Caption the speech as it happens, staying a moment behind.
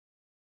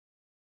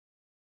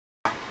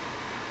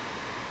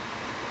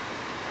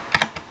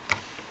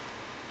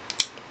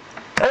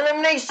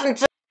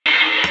elimination.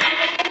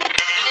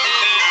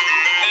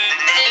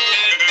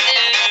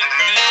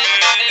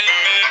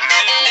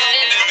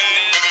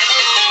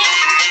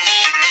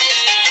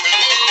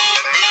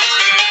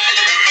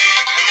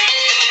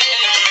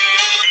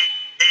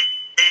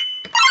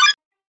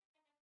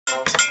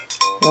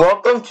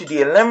 Welcome to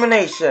the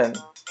elimination.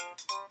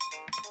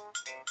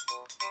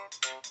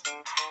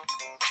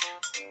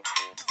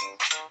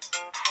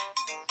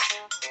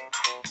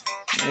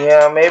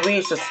 Yeah, maybe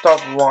you should stop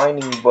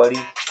whining, buddy.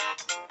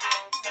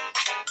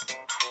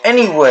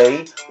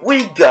 Anyway,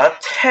 we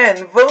got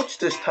 10 votes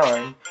this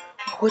time,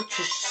 which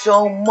is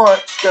so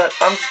much that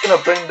I'm just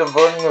gonna bring the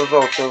voting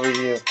results over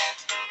here.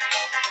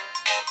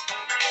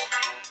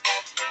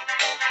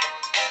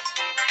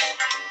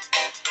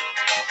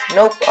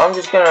 Nope, I'm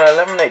just gonna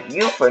eliminate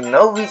you for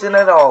no reason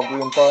at all,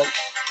 Green Party.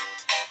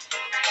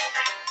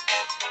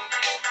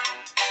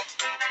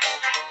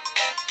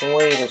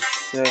 Wait a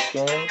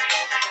second.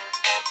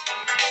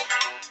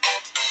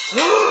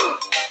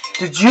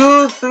 Did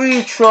you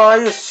three try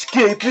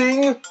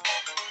escaping?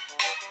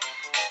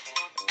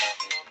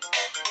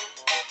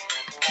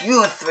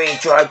 You three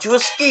tried to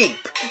escape.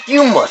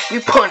 You must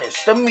be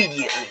punished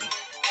immediately.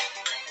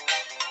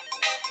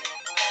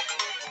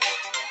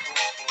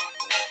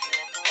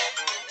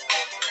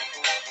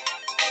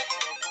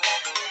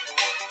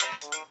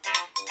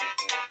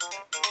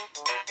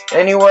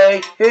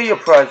 Anyway, here are your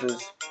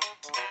prizes.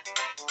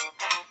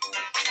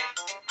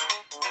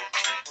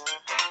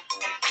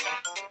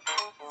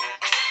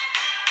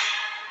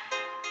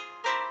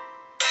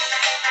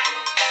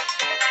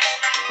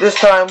 This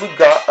time we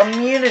got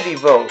immunity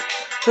vote.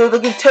 So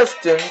the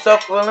contestants of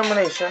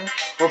elimination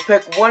will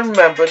pick one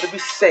member to be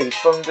safe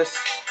from this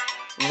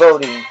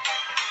voting.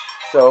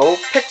 So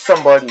pick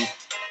somebody.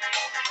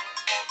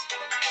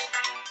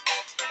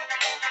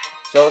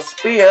 So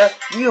Spear,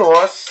 you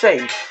are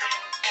safe.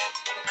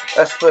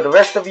 As for the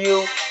rest of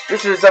you,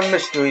 this is a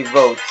mystery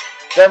vote.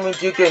 That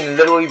means you can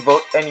literally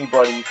vote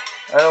anybody.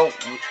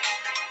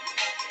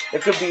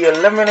 It could be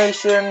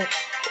elimination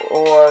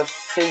or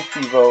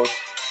safety vote.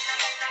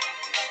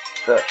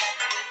 But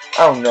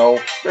I don't know.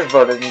 Just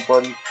vote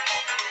anybody.